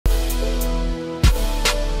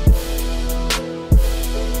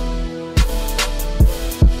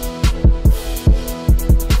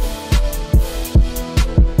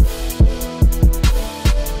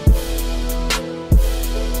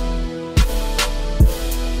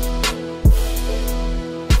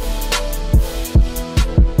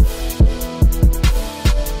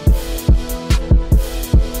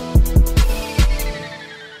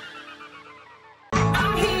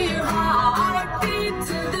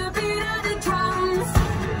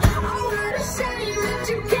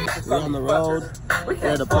We're on the road. We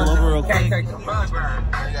had to pull over real quick. We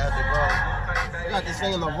got this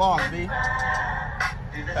thing in the vlog, B.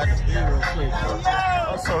 Got this B real quick.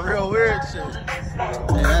 That's some real weird shit.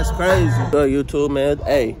 Hey, that's crazy. Good YouTube, man.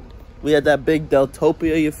 Hey, we had that big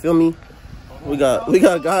Deltopia, you feel me? We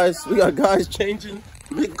got guys changing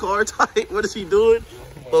mid-car type. What is he doing?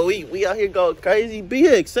 But we out here going crazy. B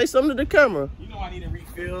Hicks, say something to the camera. You know I need a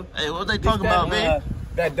refill. Hey, what they talking about, B?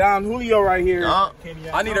 That Don Julio right here. Oh.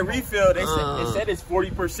 I need a refill. They said it's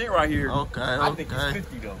 40% right here. Okay, I think it's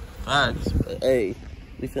 50 though. Facts. But, hey,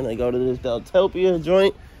 we finna go to this Deltopia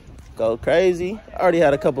joint. Go crazy. I already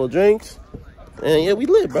had a couple of drinks. And yeah, we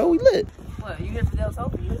lit, bro. We lit. What, you here for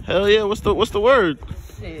Deltopia? Hell yeah. What's the word?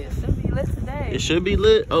 Shit, it should be lit today. It should be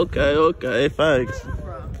lit? Okay. Thanks.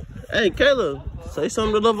 Hey, Caleb, say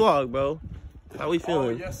something to the vlog, bro. How we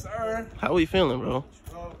feeling? Oh, yes, sir. How we feeling, bro?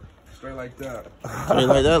 Straight like that. Straight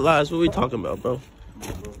like that, lies. What we talking about, bro?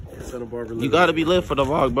 You gotta be lit for the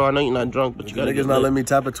vlog, bro. I know you're not drunk, but you gotta get lit. Niggas not letting me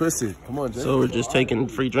tap a twisted. Come on, Jay. So we're just taking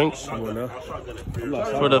free drinks Come on now.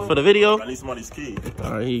 for the video. I need somebody's key.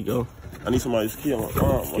 All right, here you go. I need somebody's key on my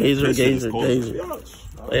arm. Gazer.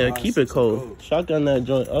 Yeah, keep it cold. Shotgun that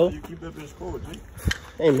joint. Oh, You keep that bitch cold, G.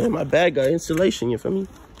 hey man, my bag got insulation. You feel me?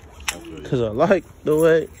 Cause I like the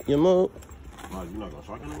way you move. Nah, you not gonna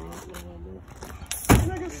shotgun it?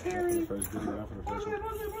 Nigga scary.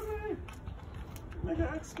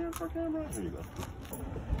 Nigga act scared for camera. Here you go.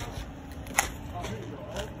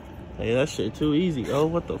 Hey, that shit too easy. Oh,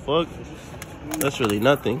 what the fuck? That's really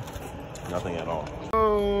nothing. Nothing at all.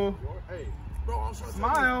 Oh.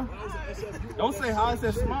 Smile. Don't say hi,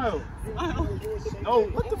 say smile. No,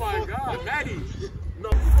 what the fuck? God, Maddie.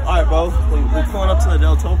 All right, bro. We're pulling up to the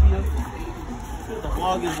Deltopia. The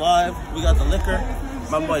vlog is live. We got the liquor.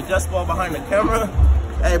 My boy Justball behind the camera.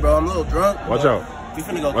 Hey, bro, I'm a little drunk. Watch out. We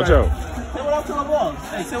finna go. Watch crazy. out. Say what up to the vlog.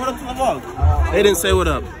 Hey, say what up to the vlog. They didn't say what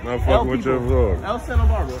up. Now fuck with your vlog. El Santa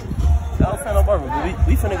Barbara.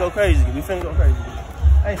 We finna go crazy.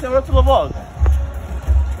 Hey, say what up to the vlog.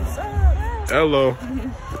 Hello.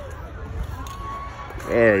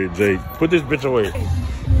 Alright, Jake. Put this bitch away.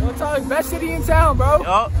 Don't tell us, best city in town, bro.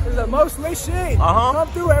 Yup. It's the most lit shit. Uh-huh. Come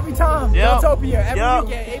through every time. Yep. Deltopia every Yep.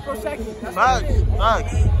 weekend, April 2nd. That's Facts. All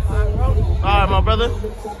right, bro. All right, my brother.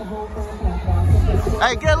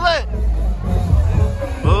 Hey, get lit.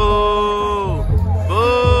 Boo.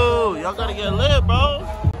 Y'all gotta get lit, bro.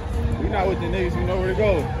 We not with the niggas, we know where to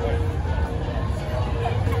go.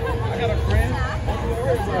 I got a friend.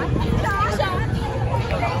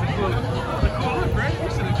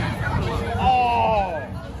 Oh,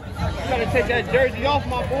 you gotta take that jersey off,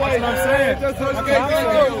 my boy. That's what I'm saying. That's what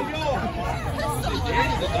I'm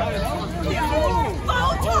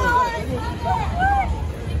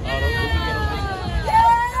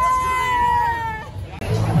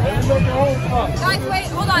Guys, wait,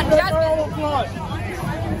 hold on. Jasmine.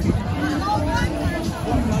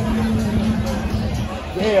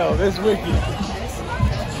 Damn, that's wicked.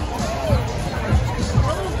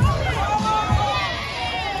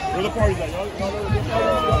 Where the party's at? Y'all know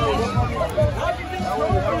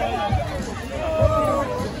where the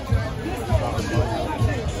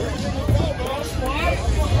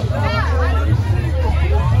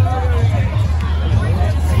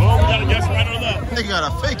Oh, we got a guest right on that. They got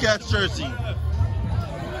a fake ass jersey.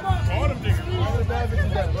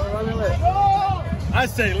 I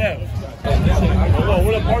say left. Hold on,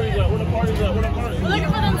 where the party's at?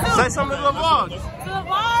 Say something to the vlog. To the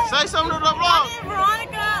vlog. Say something to the I vlog. mean,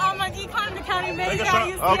 Veronica, my decon the county mayor.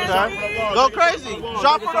 Okay. Go crazy.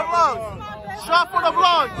 Shot for the vlog. Shot for the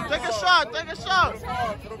vlog. Take a shot.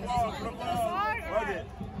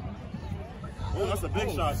 Oh, that's a big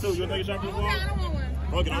shot, too. You want to take a shot for the vlog? I don't want one.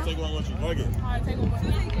 Fuck it, I'll take one with you. Fuck it. All right, take one.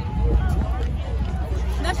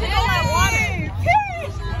 That shit don't like water.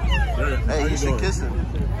 Hey, you should kiss him.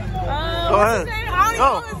 Go ahead.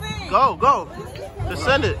 Go. Just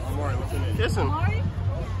send it. Kiss him.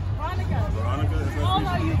 Veronica,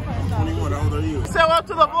 21, how old are you? Say what up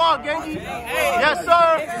to the vlog, Genji. Yes,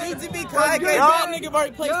 sir. Need to be quiet, Yo. that nigga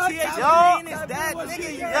already plays THC in his dad,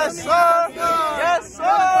 nigga. Yes, sir. Yeah.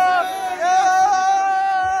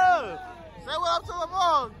 Say what up to the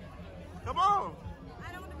vlog. Come on.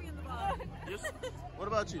 I don't want to be in the vlog. What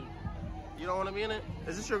about you? You don't want to be in it?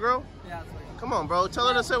 Is this your girl? Yeah, Come on, bro. Tell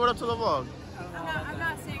her to say what up to the vlog. I'm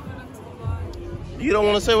not saying what up to the vlog. You don't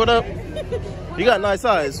want to say what up? You got nice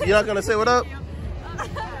eyes. You're not going to say what up? No,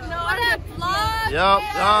 what up, vlog? Yup.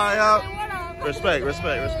 What up? Respect.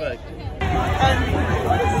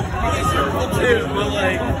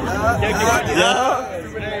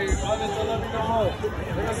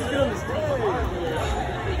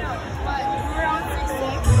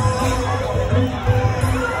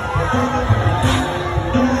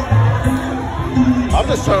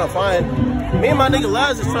 just trying to find. Me and my nigga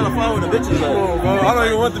Laz is trying to find where the bitches at. Oh, bro, I don't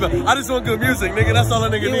even want the. I just want good music, nigga. That's all a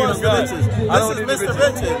nigga He needs. wants the bitches. I don't need This is the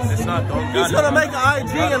Mr. Bitches. It's not though. He's gonna make an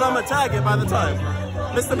IG and I'm gonna tag it by the time.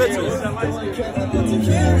 Mr. Bitches.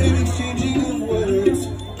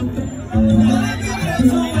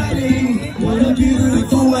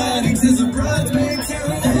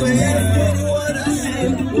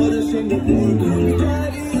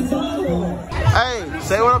 Hey,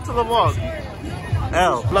 say what up to the vlog.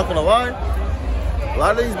 L, I'm not gonna lie. A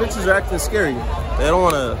lot of these bitches are acting scary. They don't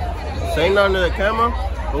wanna say nothing to the camera,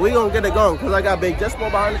 but we gonna get it going because I got Big Jespo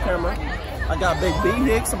behind the camera. I got Big B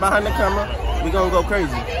Hicks behind the camera. We gonna go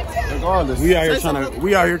crazy. Regardless. We out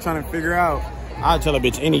here trying to figure out. I'll tell a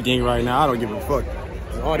bitch anything right now. I don't give a fuck.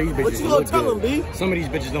 All these bitches What you gonna tell good. them, B? Some of these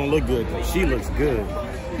bitches don't look good though. She looks good.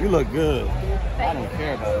 You look good. I don't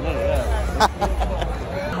care about none of that.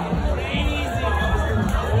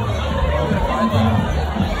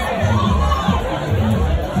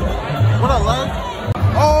 What up, love?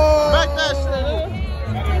 Oh! Back that shit,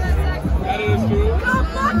 That is true.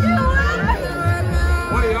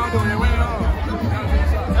 What are y'all doing? Where y'all?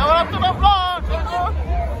 Now what up to the vlog,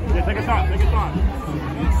 nigga? Yeah, take a shot. Take a shot.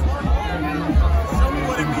 Show me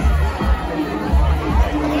what it means.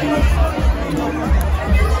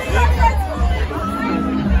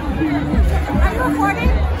 Are you recording?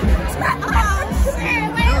 Oh, shit.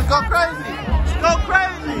 Dude, go crazy. Go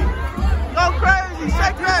crazy. Go crazy.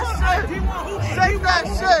 Shake that shit. Shake that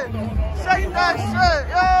shit. Shake that shit.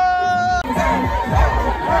 Yo!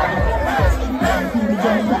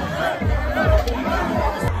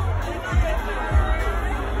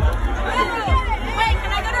 Wait,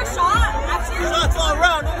 can I get a shot? Shots all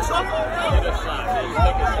around. Nigga, shots all around. Get a shot, man.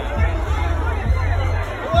 Take a shot.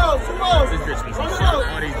 Whoa, come on. This bitch needs some Come shots. on.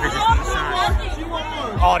 All these bitches need shots. She want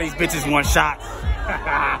one. All these bitches want shots.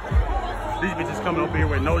 These bitches coming up here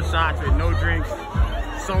with no shots, with no drinks,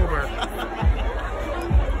 sober.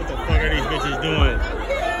 What the fuck are these bitches doing?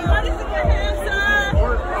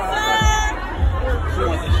 She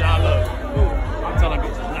wants a shot, look. I'm telling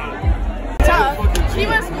bitches now. He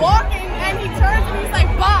was walking and he turns and he's like,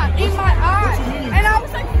 "Bah, in my eye." And I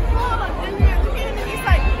was like, "Fuck." And he looked at me,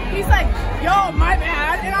 he's like, "Yo, my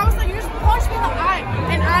bad." And I was like, "You just punched me in the eye."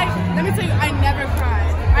 And let me tell you, I never cried.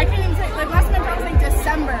 I can't even say, like, last time I cried was like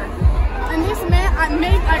December. And this man,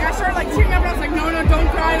 I started like tearing up and I was like, no, don't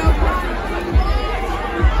cry, don't cry.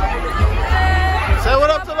 Say what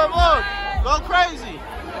up to the vlog. Go crazy.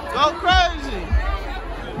 Go crazy.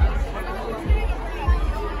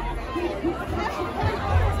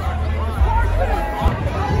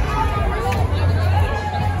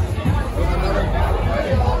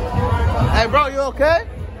 Hey, bro, you okay?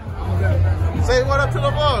 Say what up to the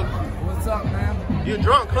vlog. What's up, man? You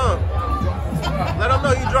drunk, huh? Let them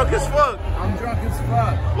know you drunk as fuck. I'm drunk as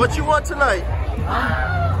fuck. What you want tonight?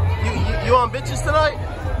 You on bitches tonight?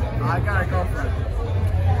 I got a girlfriend.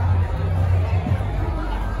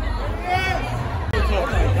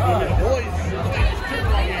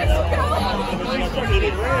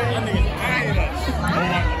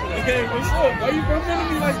 Okay, what's up? Why you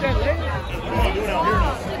bumping me like that, lady?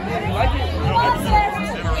 You like it?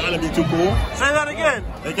 Trying to be too cool. Say that again.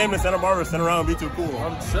 They came to Santa Barbara, sit around, be too cool.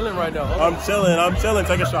 I'm chilling right now. I'm chilling.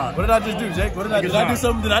 Take a shot. What did I just do, Jake? What did I do? Did I do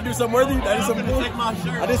something? Did I do something worthy? Did I do something cool? Take my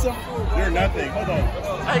shirt. I did something cool. You're nothing. Hold on.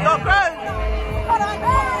 Hey, go crazy.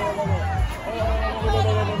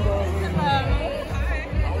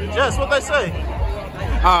 Jess, what they say?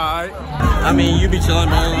 Alright. I mean, you be chilling,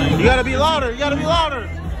 bro. Like, You gotta be louder. You gotta be louder.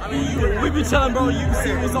 I mean, we be chilling, bro. You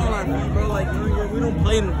see what's on our feet, bro. Like, we don't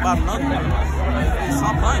play about nothing. Like,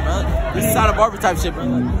 stop playing, bro. This is Santa Barbara type shit, bro.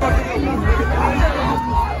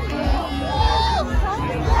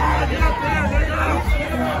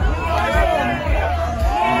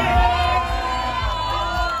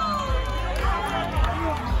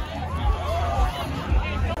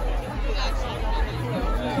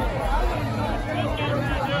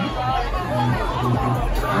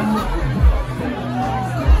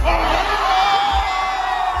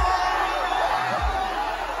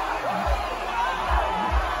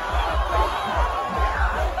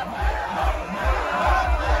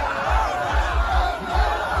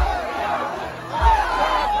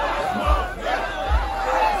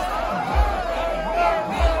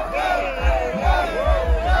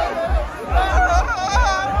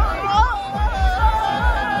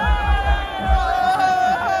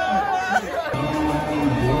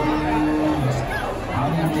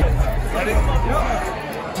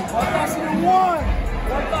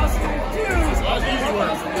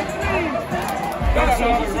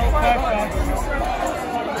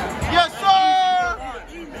 Yes, sir.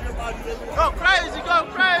 Go Go crazy, go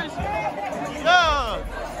crazy. Yeah.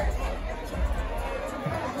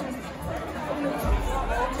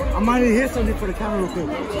 I might need to hit something for the camera real quick.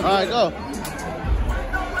 All right, go.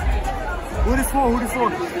 Who this for? Who this for?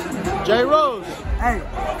 Jrose.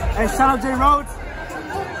 Hey, shout out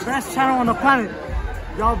Jrose. Best channel on the planet.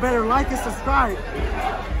 Y'all better like and subscribe.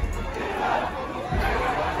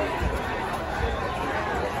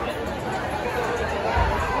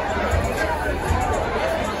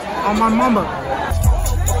 On my mama.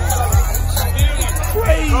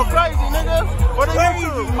 Crazy. Go crazy, nigga. What are you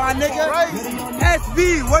doing? My nigga. Crazy.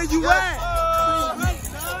 SB, where you at?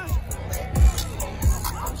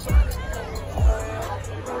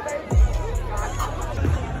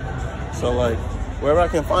 So like, wherever I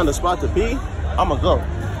can find a spot to pee, I'ma go.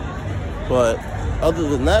 But other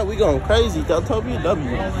than that, we going crazy. Deltopia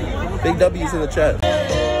W. Big W's in the chat.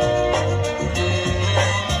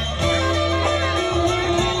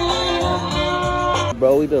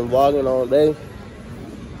 Bro, we've been vlogging all day.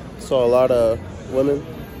 Saw a lot of women.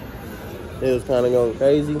 It was kind of going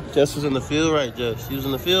crazy. Jess was in the field, right, Jess? He was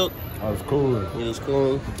in the field? I was cool. He was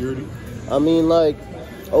cool. Security. I mean, like,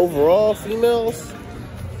 overall, females,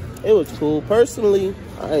 it was cool. Personally,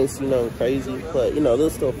 I ain't seen nothing crazy, but, you know,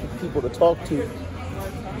 there's still people to talk to.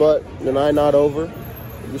 But the night not over.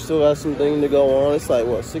 We still got some thing to go on. It's like,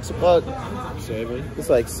 what, 6 o'clock? 7. It's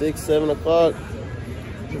like 6, 7 o'clock.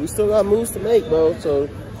 We still got moves to make, bro. So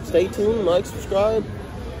stay tuned, like, subscribe,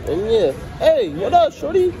 and yeah. Hey, what up,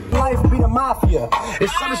 shorty? Life be the mafia.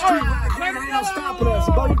 It's on the street, ain't no stopping us.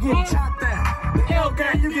 Bro, you getting chopped at. The L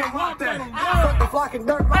gang, you getting rocked at. Fuck the flock and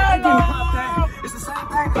dirt, bro, you getting popped at. It's the same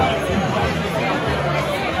thing.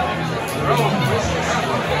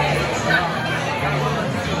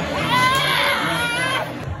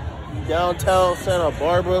 Downtown Santa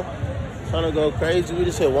Barbara, trying to go crazy. We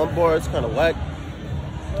just hit one bar, it's kind of whack.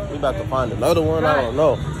 We about to find another one, I don't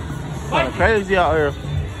know. Kind of crazy out here.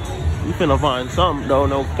 We finna find something though,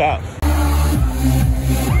 no cap.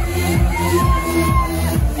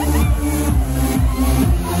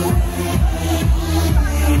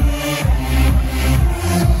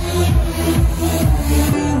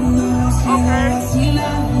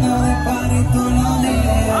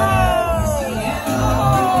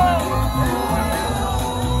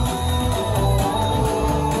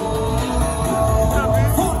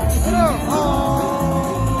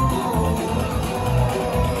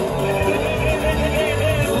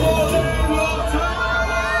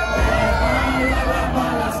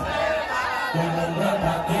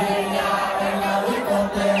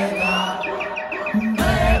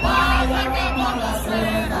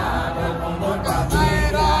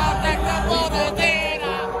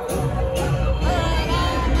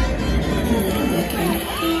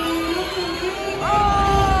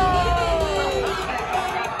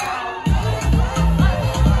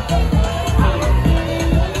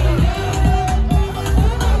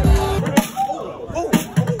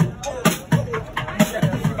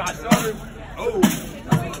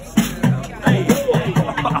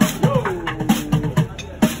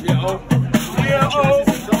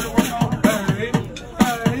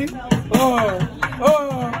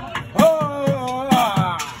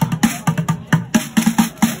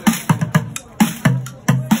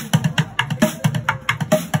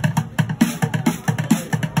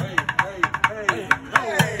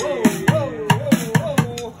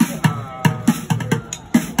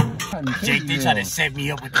 Jake, they try to set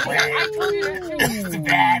me up with the leg. It's the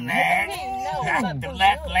bad leg. The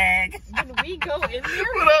left leg. When we go in there,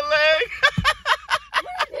 With a leg.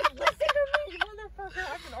 listen to me,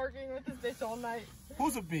 motherfucker. I've been arguing with this bitch all night.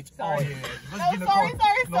 Who's a bitch? Sorry. Oh, yeah. Let's No, get in the sorry, car.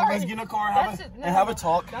 sorry, No, sorry. let's get in the car No, and have a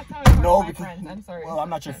talk. That's how I talk No, to my because friends. I'm sorry. well, I'm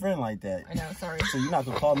not your friend like that. I know, sorry. So you're not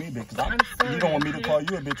gonna call me a bitch because I'm sorry. you don't want me to call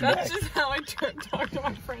you a bitch That's back. just how I talk to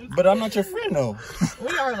my friends. But I'm not your friend though.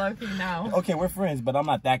 We are lucky now. Okay, we're friends, but I'm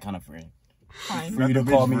not that kind of friend. Fine. For you to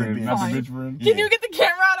call me a bitch. Not Fine. the bitch friend. Can you get the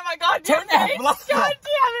camera out of my goddamn Turn that face? vlog God off.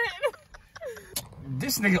 damn it.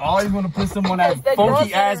 This nigga always want to put some on that That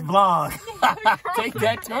funky ass girlfriend. vlog. Take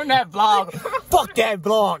that, turn that vlog. Fuck that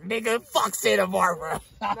vlog, nigga. Fuck Santa Barbara.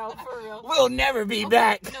 No, for real. We'll never be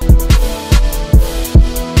back. No.